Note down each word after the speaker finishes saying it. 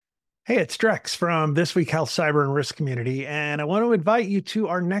Hey, it's Drex from This Week Health Cyber and Risk Community, and I want to invite you to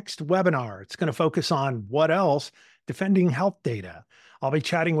our next webinar. It's going to focus on what else? Defending health data. I'll be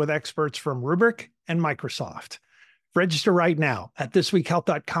chatting with experts from Rubrik and Microsoft. Register right now at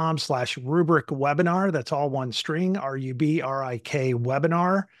thisweekhealth.com/Rubrik webinar. That's all one string, RUBRIK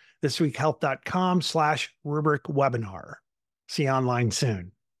webinar, thisweekhealth.com/Rubrik webinar. See you online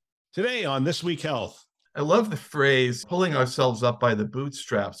soon. Today on This Week Health, I love the phrase, pulling ourselves up by the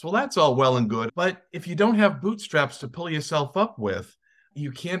bootstraps. Well, that's all well and good, but if you don't have bootstraps to pull yourself up with,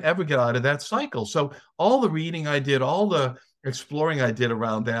 you can't ever get out of that cycle. So all the reading I did, all the exploring I did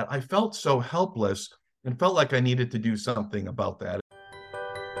around that, I felt so helpless and felt like I needed to do something about that.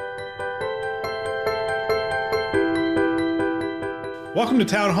 Welcome to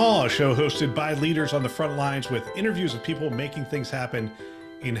Town Hall, a show hosted by leaders on the front lines with interviews of people making things happen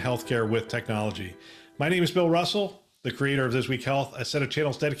in healthcare with technology. My name is Bill Russell, the creator of This Week Health, a set of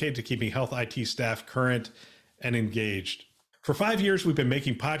channels dedicated to keeping health IT staff current and engaged. For 5 years, we've been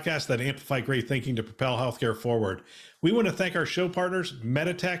making podcasts that amplify great thinking to propel healthcare forward. We want to thank our show partners,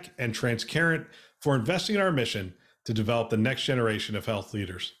 Meditech and Transcarent, for investing in our mission to develop the next generation of health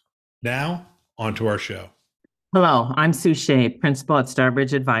leaders. Now, on to our show. Hello, I'm Sue Shea, principal at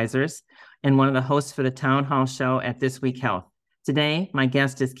Starbridge Advisors and one of the hosts for the Town Hall show at This Week Health. Today, my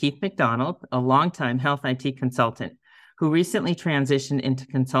guest is Keith MacDonald, a longtime health IT consultant who recently transitioned into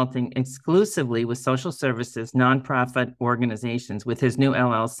consulting exclusively with social services nonprofit organizations with his new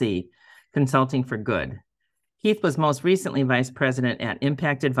LLC, Consulting for Good. Keith was most recently vice president at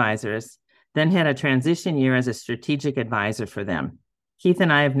Impact Advisors, then had a transition year as a strategic advisor for them. Keith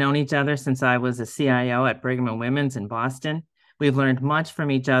and I have known each other since I was a CIO at Brigham and Women's in Boston. We've learned much from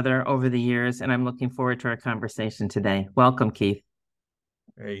each other over the years, and I'm looking forward to our conversation today. Welcome, Keith.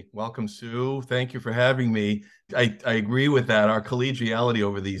 Hey, welcome, Sue. Thank you for having me. I agree with that. Our collegiality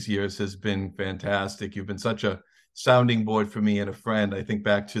over these years has been fantastic. You've been such a sounding board for me and a friend. I think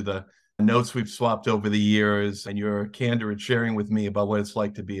back to the notes we've swapped over the years and your candor at sharing with me about what it's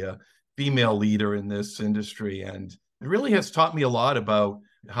like to be a female leader in this industry. And it really has taught me a lot about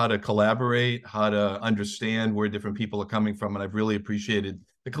how to collaborate, how to understand where different people are coming from. And I've really appreciated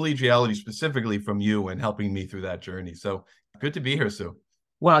the collegiality specifically from you and helping me through that journey. So good to be here, Sue.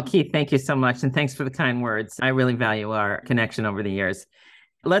 Well, Keith, thank you so much. And thanks for the kind words. I really value our connection over the years.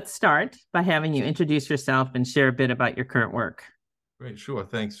 Let's start by having you introduce yourself and share a bit about your current work. Great, sure.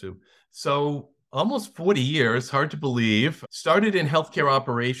 Thanks, Sue. So almost 40 years, hard to believe. Started in healthcare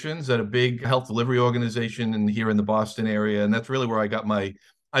operations at a big health delivery organization here in the Boston area. And that's really where I got my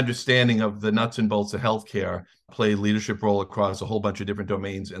understanding of the nuts and bolts of healthcare, played leadership role across a whole bunch of different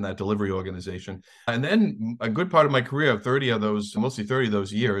domains in that delivery organization. And then a good part of my career, mostly 30 of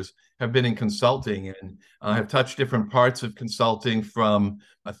those years, have been in consulting and have touched different parts of consulting, from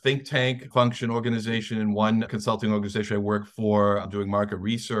a think tank function organization in one consulting organization I work for, doing market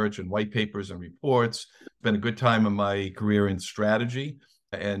research and white papers and reports. Been a good time in my career in strategy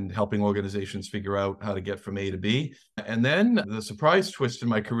and helping organizations figure out how to get from A to B. And then the surprise twist in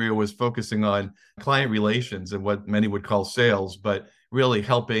my career was focusing on client relations and what many would call sales, but really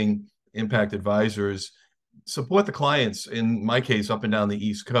helping Impact Advisors support the clients, in my case, up and down the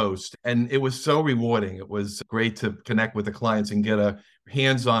East Coast. And it was so rewarding. It was great to connect with the clients and get a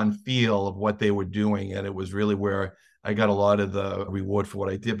hands-on feel of what they were doing. And it was really where I got a lot of the reward for what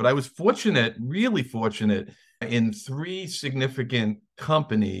I did. But I was fortunate, really fortunate, in 3 significant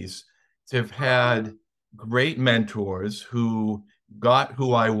companies to have had great mentors who got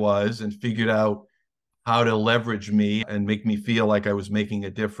who I was and figured out how to leverage me and make me feel like I was making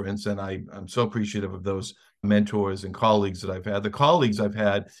a difference. And I'm so appreciative of those mentors and colleagues that I've had. The colleagues I've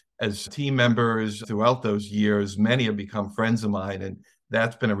had as team members throughout those years, many have become friends of mine, and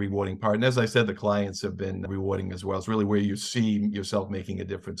that's been a rewarding part. And as I said, the clients have been rewarding as well. It's really where you see yourself making a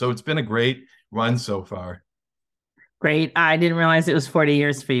difference. So it's been a great run so far. Great. I didn't realize it was 40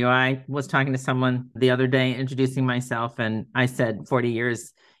 years for you. I was talking to someone the other day introducing myself, and I said 40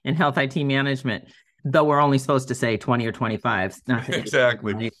 years in health IT management, though we're only supposed to say 20 or 25.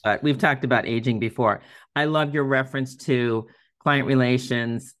 Exactly. But we've talked about aging before. I love your reference to client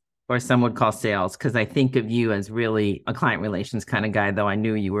relations, or some would call sales, because I think of you as really a client relations kind of guy, though I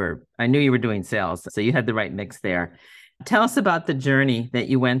knew you were doing sales. So you had the right mix there. Tell us about the journey that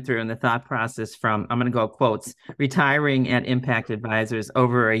you went through and the thought process from, I'm going to go quotes, retiring at Impact Advisors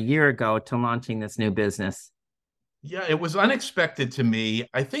over a year ago to launching this new business. Yeah, it was unexpected to me.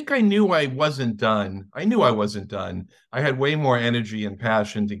 I think I knew I wasn't done. I had way more energy and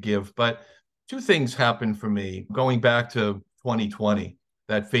passion to give, but 2 things happened for me going back to 2020,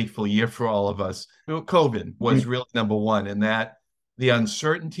 that fateful year for all of us. COVID was really number one, and that the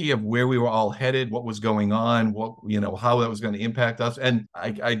uncertainty of where we were all headed, what was going on, how that was going to impact us. And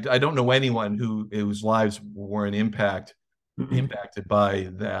I don't know anyone whose lives weren't impacted by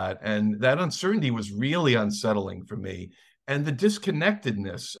that. And that uncertainty was really unsettling for me. And the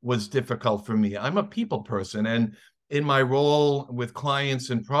disconnectedness was difficult for me. I'm a people person. And in my role with clients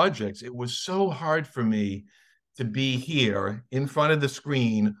and projects, it was so hard for me to be here in front of the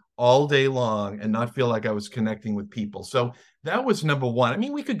screen all day long and not feel like I was connecting with people. So that was number one. I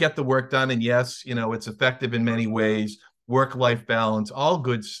mean, we could get the work done, and yes, it's effective in many ways, work-life balance, all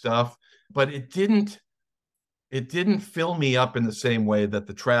good stuff, but it didn't fill me up in the same way that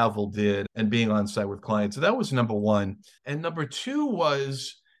the travel did and being on site with clients. So that was number one. And number two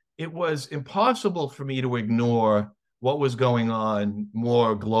was, it was impossible for me to ignore what was going on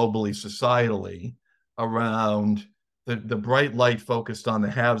more globally, societally, around the bright light focused on the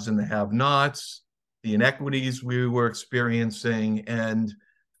haves and the have-nots, the inequities we were experiencing. And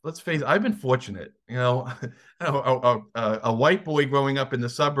let's face it, I've been fortunate. A white boy growing up in the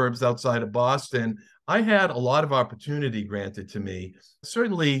suburbs outside of Boston, I had a lot of opportunity granted to me.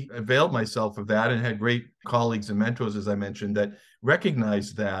 Certainly availed myself of that and had great colleagues and mentors, as I mentioned, that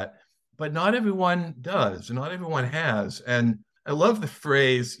recognized that. But not everyone does, not everyone has. And I love the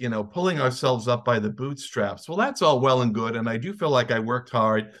phrase, pulling ourselves up by the bootstraps. Well, that's all well and good. And I do feel like I worked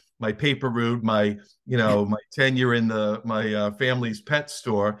hard, my paper route, my tenure in my family's pet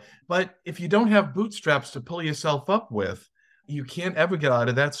store. But if you don't have bootstraps to pull yourself up with, you can't ever get out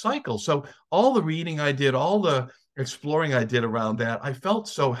of that cycle. So all the reading I did, all the exploring I did around that, I felt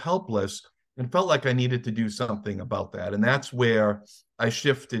so helpless and felt like I needed to do something about that. And that's where I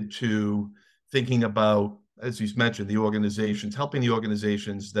shifted to thinking about, as you mentioned, the organizations, helping the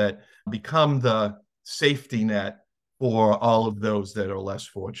organizations that become the safety net for all of those that are less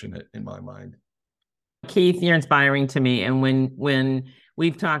fortunate, in my mind. Keith, you're inspiring to me. And when we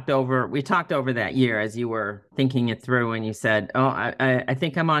talked over that year as you were thinking it through, and you said, I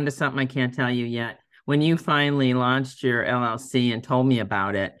think I'm onto something I can't tell you yet. When you finally launched your LLC and told me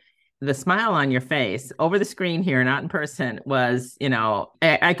about it, the smile on your face over the screen here, not in person, was,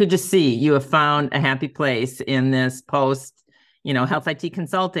 I could just see you have found a happy place in this post, health IT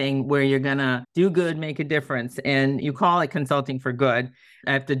consulting, where you're going to do good, make a difference. And you call it consulting for good.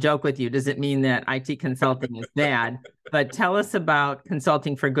 I have to joke with you. Does it mean that IT consulting is bad? But tell us about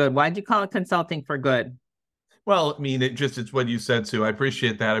consulting for good. Why'd you call it consulting for good? Well, I mean, it's what you said, Sue. I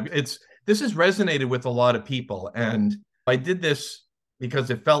appreciate that. This has resonated with a lot of people. And I did this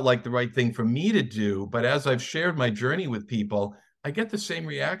because it felt like the right thing for me to do. But as I've shared my journey with people, I get the same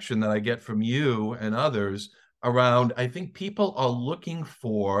reaction that I get from you and others around, I think people are looking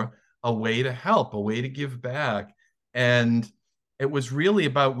for a way to help, a way to give back. And it was really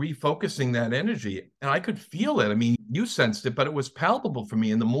about refocusing that energy. And I could feel it. I mean, you sensed it, but it was palpable for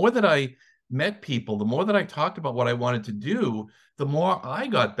me. And the more that I met people, the more that I talked about what I wanted to do, the more I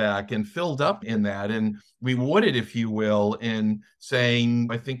got back and filled up in that and rewarded, if you will, in saying,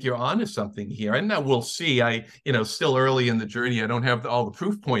 I think you're onto something here. And now we'll see. Still early in the journey. I don't have all the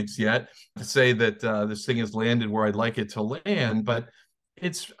proof points yet to say that this thing has landed where I'd like it to land. But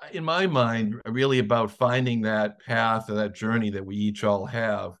it's, in my mind, really about finding that path or that journey that we each all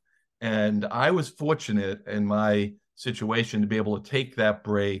have. And I was fortunate in my situation to be able to take that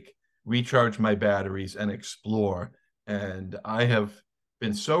break, recharge my batteries, and explore. And I have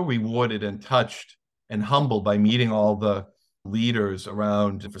been so rewarded and touched and humbled by meeting all the leaders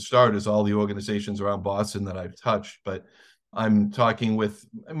around, for starters, all the organizations around Boston that I've touched. But I'm talking with,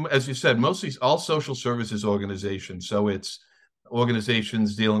 as you said, mostly all social services organizations. So it's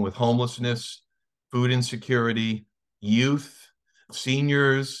organizations dealing with homelessness, food insecurity, youth,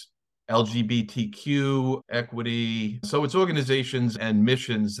 seniors, LGBTQ equity. So it's organizations and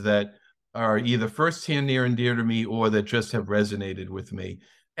missions that are either firsthand near and dear to me or that just have resonated with me.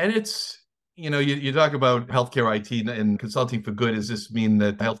 And it's, you talk about healthcare IT and consulting for good. Does this mean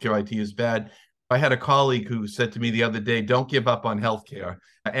that healthcare IT is bad? I had a colleague who said to me the other day, don't give up on healthcare.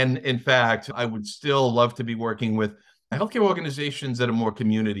 And in fact, I would still love to be working with healthcare organizations that are more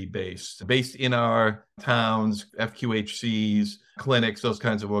community-based, based in our towns, FQHCs, clinics, those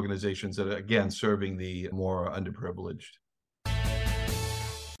kinds of organizations that are, again, serving the more underprivileged.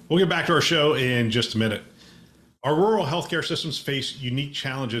 We'll get back to our show in just a minute. Our rural healthcare systems face unique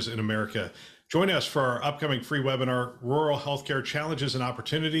challenges in America. Join us for our upcoming free webinar, Rural Healthcare Challenges and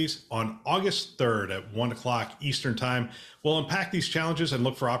Opportunities, on August 3rd at 1 o'clock Eastern Time. We'll unpack these challenges and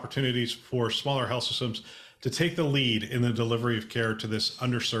look for opportunities for smaller health systems to take the lead in the delivery of care to this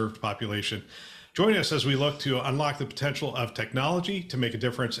underserved population. Join us as we look to unlock the potential of technology to make a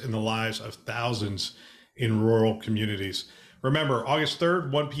difference in the lives of thousands in rural communities. Remember, August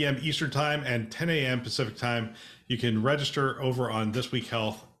 3rd, 1 p.m. Eastern Time and 10 a.m. Pacific Time. You can register over on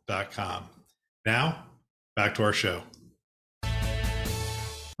thisweekhealth.com. Now, back to our show.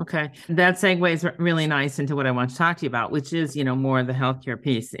 Okay. That segues really nice into what I want to talk to you about, which is, more of the healthcare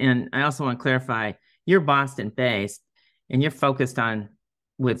piece. And I also want to clarify, you're Boston-based and you're focused on,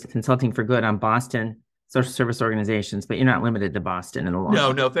 with Consulting for Good, on Boston social service organizations, but you're not limited to Boston in the long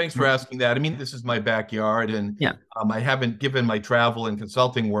run. No, thanks for asking that. I mean, this is my backyard, and I haven't, given my travel and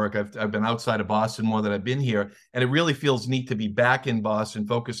consulting work, I've been outside of Boston more than I've been here, and it really feels neat to be back in Boston,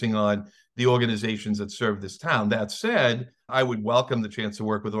 focusing on the organizations that serve this town. That said, I would welcome the chance to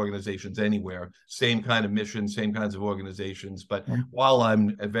work with organizations anywhere, same kind of mission, same kinds of organizations. But while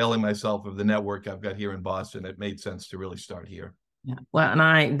I'm availing myself of the network I've got here in Boston, it made sense to really start here. Yeah. Well,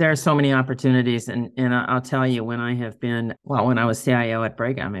 and there are so many opportunities, and I'll tell you, when I was CIO at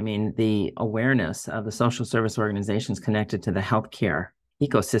Brigham, I mean, the awareness of the social service organizations connected to the healthcare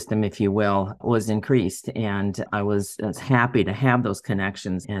ecosystem, if you will, was increased. And I was happy to have those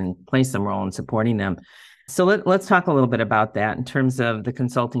connections and play some role in supporting them. So let's talk a little bit about that in terms of the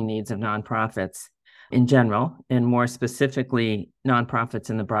consulting needs of nonprofits in general, and more specifically, nonprofits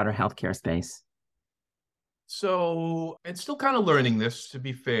in the broader healthcare space. So, and still kind of learning this, to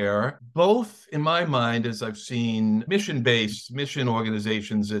be fair, both in my mind, as I've seen mission-based mission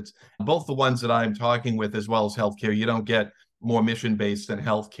organizations, it's both the ones that I'm talking with as well as healthcare. You don't get more mission-based than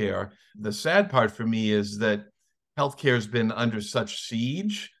healthcare. The sad part for me is that healthcare has been under such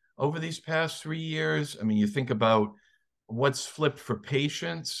siege over these past 3 years. I mean, you think about what's flipped for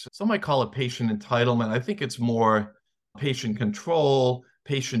patients. Some might call it patient entitlement. I think it's more patient control,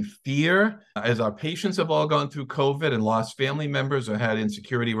 patient fear. As our patients have all gone through COVID and lost family members or had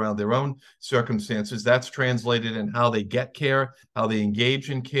insecurity around their own circumstances, that's translated in how they get care, how they engage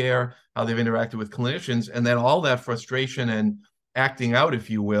in care, how they've interacted with clinicians. And then all that frustration and acting out, if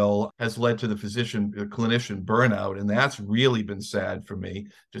you will, has led to the clinician burnout. And that's really been sad for me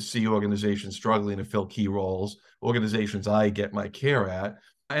to see organizations struggling to fill key roles, organizations I get my care at.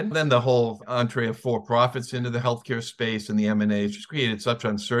 And then the whole entree of for-profits into the healthcare space and the M&A has just created such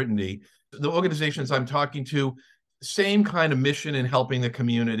uncertainty. The organizations I'm talking to, same kind of mission in helping the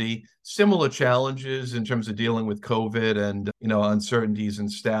community, similar challenges in terms of dealing with COVID and, uncertainties in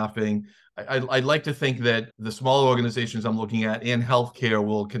staffing. I'd like to think that the smaller organizations I'm looking at in healthcare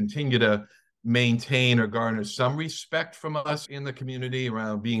will continue to maintain or garner some respect from us in the community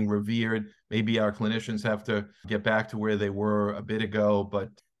around being revered. Maybe our clinicians have to get back to where they were a bit ago, but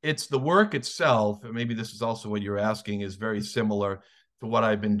it's the work itself, and maybe this is also what you're asking, is very similar to what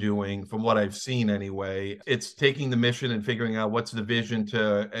I've been doing, from what I've seen anyway. It's taking the mission and figuring out what's the vision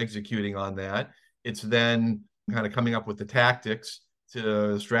to executing on that. It's then kind of coming up with the tactics,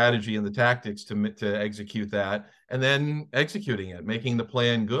 to strategy and the tactics to execute that, and then executing it, making the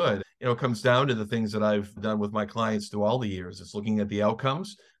plan good. It comes down to the things that I've done with my clients through all the years. It's looking at the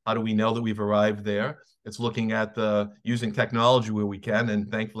outcomes. How do we know that we've arrived there? It's looking at using technology where we can, and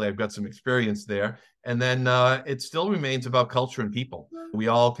thankfully I've got some experience there. And then it still remains about culture and people. We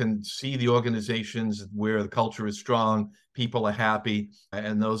all can see the organizations where the culture is strong, people are happy,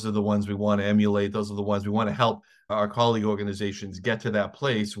 and those are the ones we want to emulate. Those are the ones we want to help our colleague organizations get to that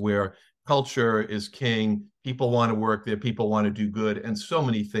place where culture is king, people want to work there, people want to do good, and so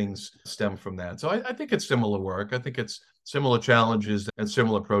many things stem from that. So I think it's similar work. I think it's similar challenges and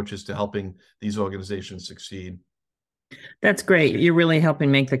similar approaches to helping these organizations succeed. That's great. You're really helping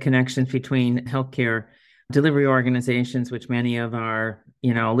make the connections between healthcare delivery organizations, which many of our,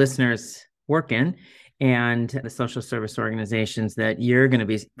 listeners work in, and the social service organizations that you're going to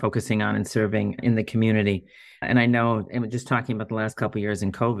be focusing on and serving in the community. And I know, and just talking about the last couple of years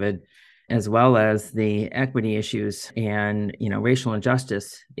in COVID, as well as the equity issues and, racial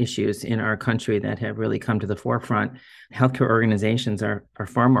injustice issues in our country that have really come to the forefront, healthcare organizations are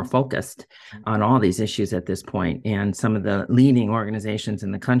far more focused on all these issues at this point. And some of the leading organizations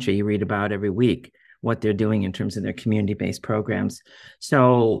in the country, you read about every week what they're doing in terms of their community-based programs.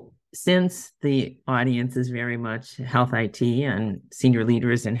 So since the audience is very much health IT and senior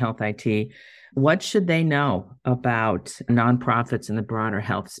leaders in health IT, what should they know about nonprofits in the broader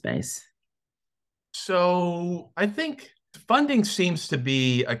health space? So I think funding seems to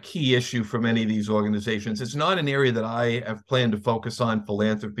be a key issue for many of these organizations. It's not an area that I have planned to focus on,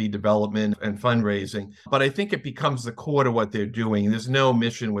 philanthropy, development, and fundraising, but I think it becomes the core to what they're doing. There's no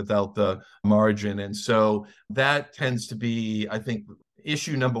mission without the margin. And so that tends to be, I think,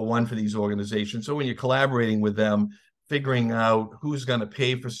 issue number one for these organizations. So when you're collaborating with them, figuring out who's going to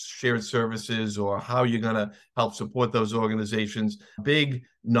pay for shared services or how you're going to help support those organizations. Big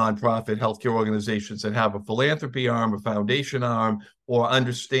nonprofit healthcare organizations that have a philanthropy arm, a foundation arm, or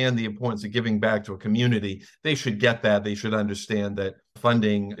understand the importance of giving back to a community, they should get that. They should understand that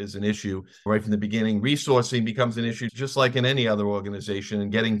funding is an issue right from the beginning. Resourcing becomes an issue, just like in any other organization,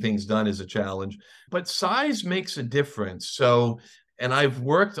 and getting things done is a challenge. But size makes a difference. So, and I've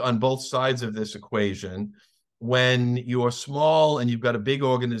worked on both sides of this equation. When you're small and you've got a big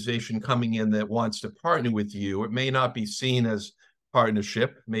organization coming in that wants to partner with you, it may not be seen as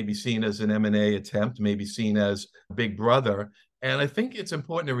partnership, may be seen as an M&A attempt, may be seen as big brother. And I think it's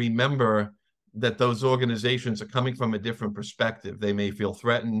important to remember that those organizations are coming from a different perspective. They may feel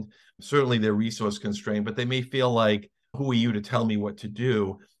threatened. Certainly they're resource constrained, but they may feel like, who are you to tell me what to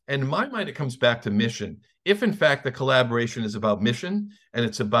do? And in my mind, it comes back to mission. If in fact the collaboration is about mission and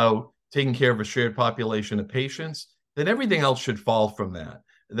it's about taking care of a shared population of patients, then everything else should fall from that.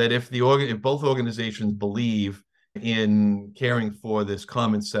 That if both organizations believe in caring for this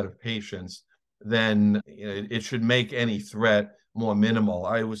common set of patients, then it should make any threat more minimal.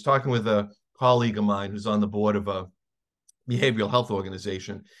 I was talking with a colleague of mine who's on the board of a behavioral health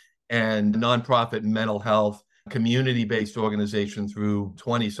organization and nonprofit mental health, community-based organization through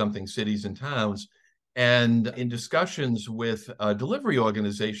 20-something cities and towns. And in discussions with a delivery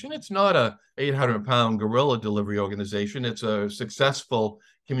organization, it's not a 800-pound gorilla delivery organization. It's a successful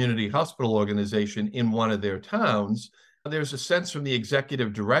community hospital organization in one of their towns. There's a sense from the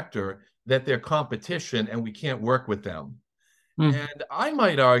executive director that they're competition and we can't work with them. And I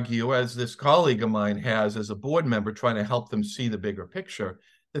might argue, as this colleague of mine has as a board member trying to help them see the bigger picture,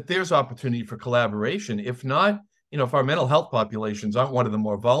 that there's opportunity for collaboration. If not, if our mental health populations aren't one of the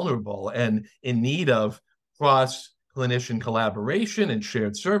more vulnerable and in need of cross-clinician collaboration and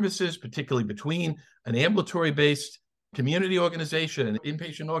shared services, particularly between an ambulatory-based community organization and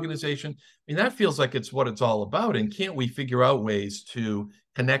inpatient organization, that feels like it's what it's all about. And can't we figure out ways to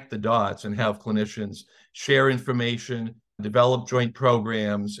connect the dots and have clinicians share information, develop joint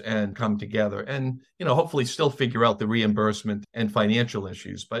programs, and come together and, hopefully still figure out the reimbursement and financial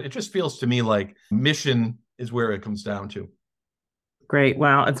issues. But it just feels to me like mission is where it comes down to. Great.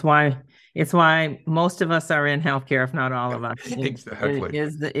 Well, it's why most of us are in healthcare, if not all of us. Exactly.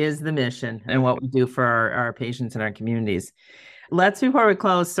 It is the mission and what we do for our patients and our communities. Let's, before we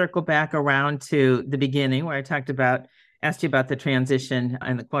close, circle back around to the beginning where I asked you about the transition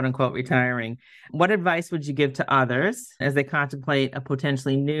and the quote unquote retiring. What advice would you give to others as they contemplate a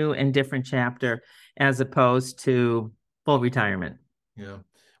potentially new and different chapter as opposed to full retirement? Yeah.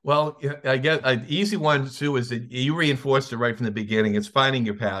 Well, I guess an easy one too is that you reinforced it right from the beginning. It's finding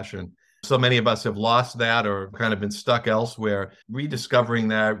your passion. So many of us have lost that or kind of been stuck elsewhere. Rediscovering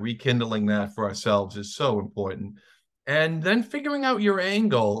that, rekindling that for ourselves is so important. And then figuring out your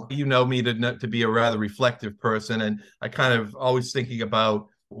angle. You know me to be a rather reflective person, and I kind of always thinking about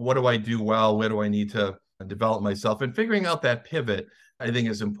what do I do well, where do I need to develop myself, and figuring out that pivot I think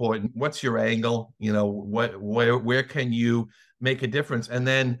is important. What's your angle? Where can you make a difference? And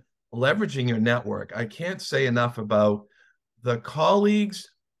then leveraging your network. I can't say enough about the colleagues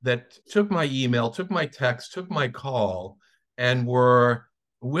that took my email, took my text, took my call, and were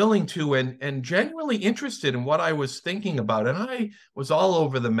willing to and genuinely interested in what I was thinking about. And I was all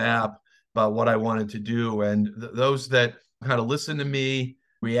over the map about what I wanted to do. And those that kind of listened to me,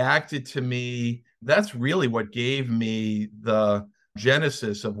 reacted to me, that's really what gave me the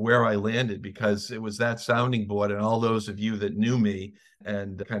genesis of where I landed, because it was that sounding board and all those of you that knew me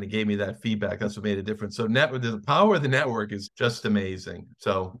and kind of gave me that feedback. That's what made a difference. So the power of the network is just amazing.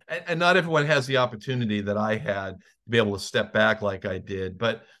 So, and not everyone has the opportunity that I had to be able to step back like I did,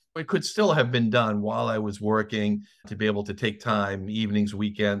 but it could still have been done while I was working, to be able to take time, evenings,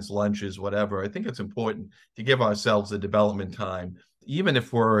 weekends, lunches, whatever. I think it's important to give ourselves the development time, even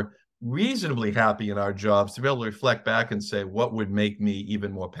if we're reasonably happy in our jobs, to be able to reflect back and say, what would make me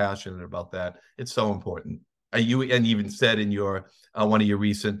even more passionate about that? It's so important. You even said in your one of your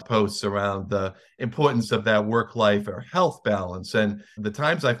recent posts around the importance of that work-life or health balance, and the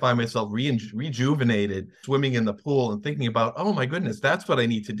times I find myself rejuvenated, swimming in the pool and thinking about, oh my goodness, that's what I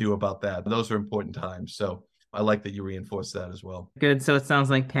need to do about that. Those are important times. So I like that you reinforce that as well. Good. So it sounds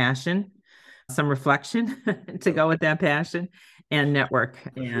like passion, some reflection to go with that passion, and network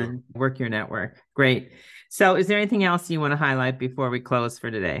and work your network. Great. So is there anything else you want to highlight before we close for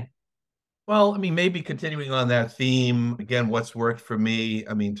today? Well, maybe continuing on that theme, again, what's worked for me.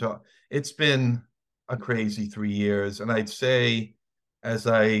 It's been a crazy 3 years. And I'd say, as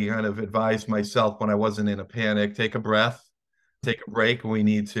I kind of advised myself when I wasn't in a panic, take a breath, take a break when we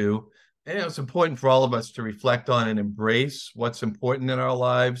need to. And it's important for all of us to reflect on and embrace what's important in our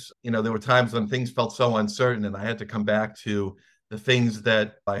lives. There were times when things felt so uncertain, and I had to come back to the things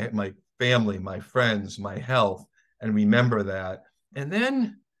that my family, my friends, my health, and remember that. And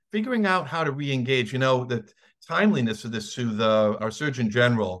then figuring out how to re-engage. The timeliness of this, Sue, our Surgeon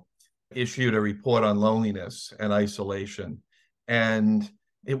General issued a report on loneliness and isolation. And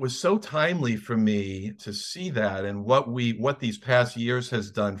it was so timely for me to see that and what these past years has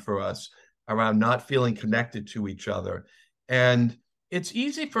done for us around not feeling connected to each other. And it's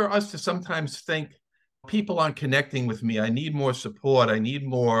easy for us to sometimes think people aren't connecting with me. I need more support. I need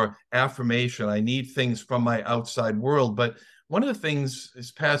more affirmation. I need things from my outside world. But one of the things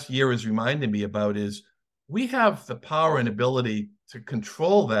this past year has reminded me about is we have the power and ability to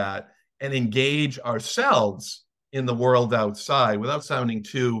control that and engage ourselves in the world outside, without sounding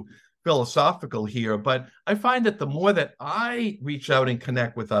too philosophical here. But I find that the more that I reach out and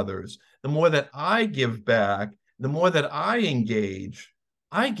connect with others, the more that I give back, the more that I engage,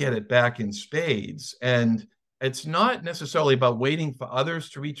 I get it back in spades. And it's not necessarily about waiting for others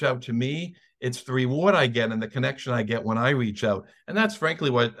to reach out to me. It's the reward I get and the connection I get when I reach out. And that's frankly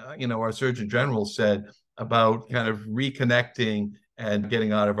what, our Surgeon General said about kind of reconnecting and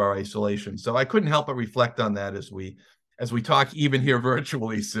getting out of our isolation. So I couldn't help but reflect on that as we talk even here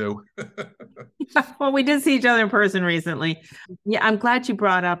virtually, Sue. Well, we did see each other in person recently. Yeah, I'm glad you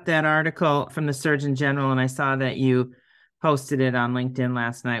brought up that article from the Surgeon General, and I saw that you posted it on LinkedIn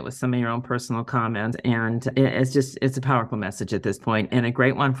last night with some of your own personal comments. And it's a powerful message at this point and a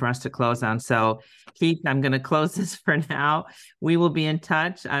great one for us to close on. So Keith, I'm going to close this for now. We will be in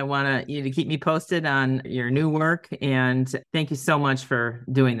touch. I want you to keep me posted on your new work. And thank you so much for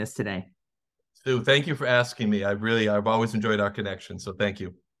doing this today. Sue, thank you for asking me. I've always enjoyed our connection. So thank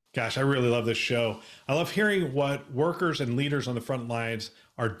you. Gosh, I really love this show. I love hearing what workers and leaders on the front lines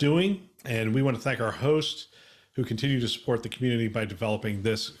are doing. And we want to thank our hosts who continue to support the community by developing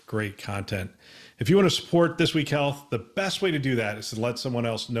this great content. If you want to support This Week Health, the best way to do that is to let someone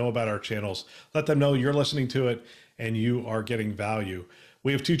else know about our channels. Let them know you're listening to it and you are getting value.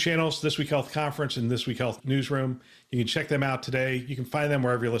 We have two channels, This Week Health Conference and This Week Health Newsroom. You can check them out today. You can find them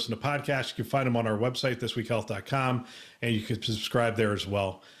wherever you listen to podcasts. You can find them on our website, thisweekhealth.com, and you can subscribe there as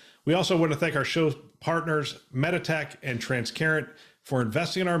well. We also want to thank our show partners, Meditech and Transcarent, for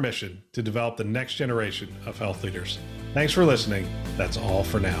investing in our mission to develop the next generation of health leaders. Thanks for listening. That's all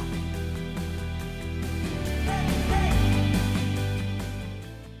for now.